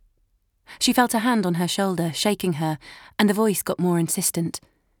She felt a hand on her shoulder, shaking her, and the voice got more insistent.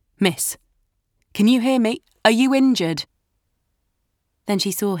 "Miss, can you hear me? Are you injured?" Then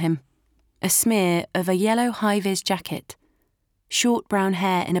she saw him, a smear of a yellow high-vis jacket, short brown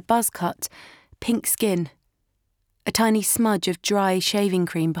hair in a buzz cut, pink skin, a tiny smudge of dry shaving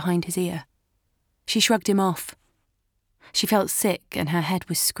cream behind his ear. She shrugged him off. She felt sick and her head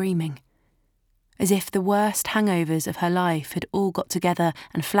was screaming, as if the worst hangovers of her life had all got together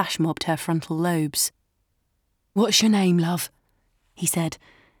and flash-mobbed her frontal lobes. "What's your name, love?" he said,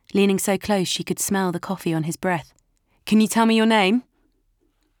 leaning so close she could smell the coffee on his breath. "Can you tell me your name?"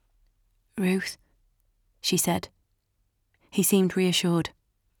 "Ruth," she said. He seemed reassured.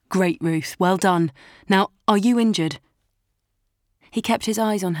 "Great, Ruth, well done. Now, are you injured?" He kept his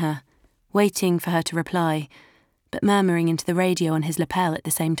eyes on her, waiting for her to reply, but murmuring into the radio on his lapel at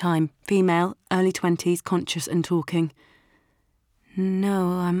the same time. "Female, early 20s, conscious and talking."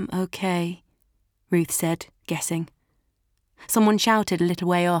 "No, I'm okay," Ruth said, guessing. Someone shouted a little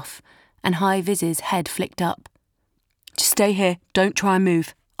way off, and High-Vis's head flicked up. "Just stay here, don't try and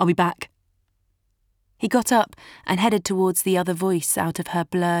move. I'll be back." He got up and headed towards the other voice out of her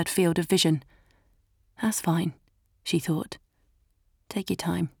blurred field of vision. "That's fine," she thought. "Take your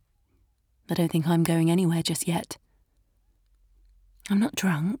time. I don't think I'm going anywhere just yet. I'm not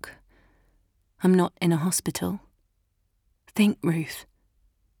drunk. I'm not in a hospital. Think, Ruth."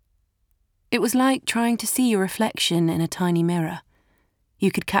 It was like trying to see your reflection in a tiny mirror.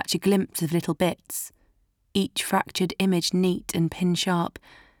 You could catch a glimpse of little bits, each fractured image neat and pin-sharp,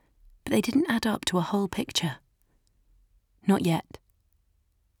 but they didn't add up to a whole picture. Not yet.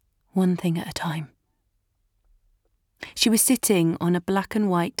 One thing at a time. She was sitting on a black and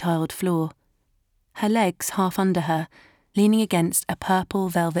white tiled floor, her legs half under her, leaning against a purple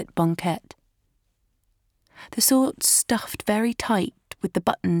velvet banquette. The sort stuffed very tight with the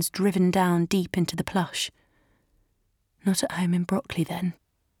buttons driven down deep into the plush. Not at home in Brockley then.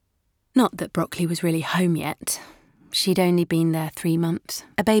 Not that Brockley was really home yet. She'd only been there 3 months,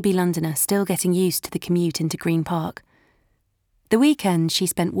 a baby Londoner still getting used to the commute into Green Park. The weekend she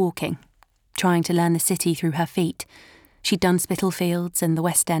spent walking, trying to learn the city through her feet. She'd done Spitalfields and the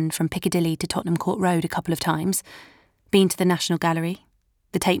West End from Piccadilly to Tottenham Court Road a couple of times, been to the National Gallery,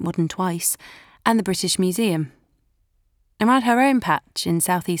 the Tate Modern twice, and the British Museum. Around her own patch in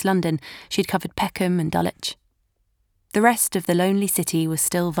south-east London, she'd covered Peckham and Dulwich. The rest of the lonely city was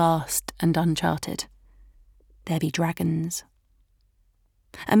still vast and uncharted. There be dragons.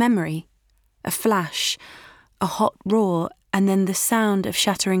 A memory, a flash, a hot roar, and then the sound of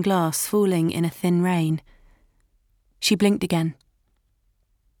shattering glass falling in a thin rain. She blinked again.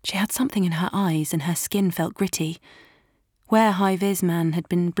 She had something in her eyes and her skin felt gritty. Where High-Vis man had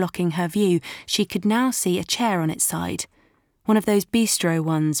been blocking her view, she could now see a chair on its side, one of those bistro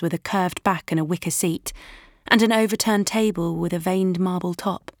ones with a curved back and a wicker seat, and an overturned table with a veined marble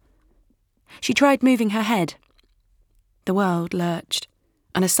top. She tried moving her head. The world lurched,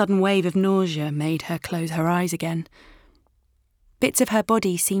 and a sudden wave of nausea made her close her eyes again. Bits of her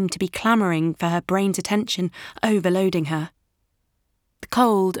body seemed to be clamouring for her brain's attention, overloading her. The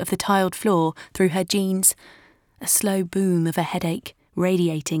cold of the tiled floor through her jeans, a slow boom of a headache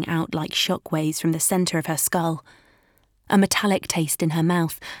radiating out like shockwaves from the centre of her skull, a metallic taste in her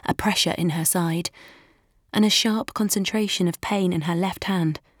mouth, a pressure in her side, and a sharp concentration of pain in her left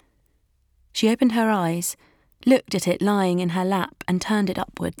hand. She opened her eyes, looked at it lying in her lap and turned it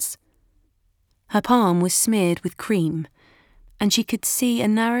upwards. Her palm was smeared with cream, and she could see a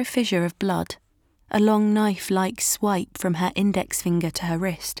narrow fissure of blood, a long knife-like swipe from her index finger to her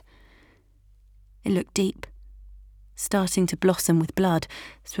wrist. It looked deep, starting to blossom with blood,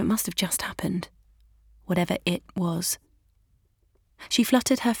 so it must have just happened, whatever it was. She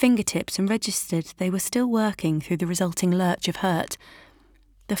fluttered her fingertips and registered they were still working through the resulting lurch of hurt.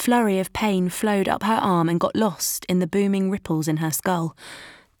 The flurry of pain flowed up her arm and got lost in the booming ripples in her skull.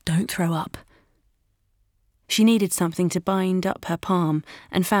 Don't throw up. She needed something to bind up her palm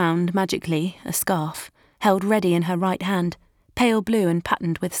and found, magically, a scarf, held ready in her right hand, pale blue and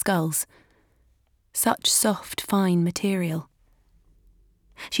patterned with skulls. Such soft, fine material.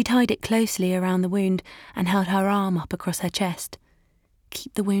 She tied it closely around the wound and held her arm up across her chest.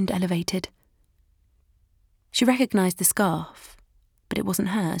 Keep the wound elevated. She recognised the scarf, but it wasn't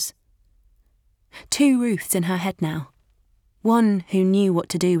hers. 2 Ruths in her head now. One who knew what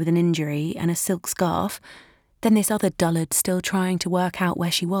to do with an injury and a silk scarf, then this other dullard still trying to work out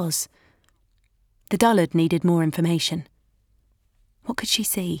where she was. The dullard needed more information. What could she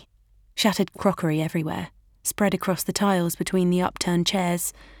see? Shattered crockery everywhere, spread across the tiles between the upturned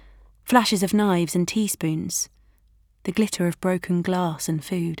chairs, flashes of knives and teaspoons, the glitter of broken glass and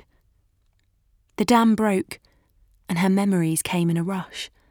food. The dam broke, and her memories came in a rush.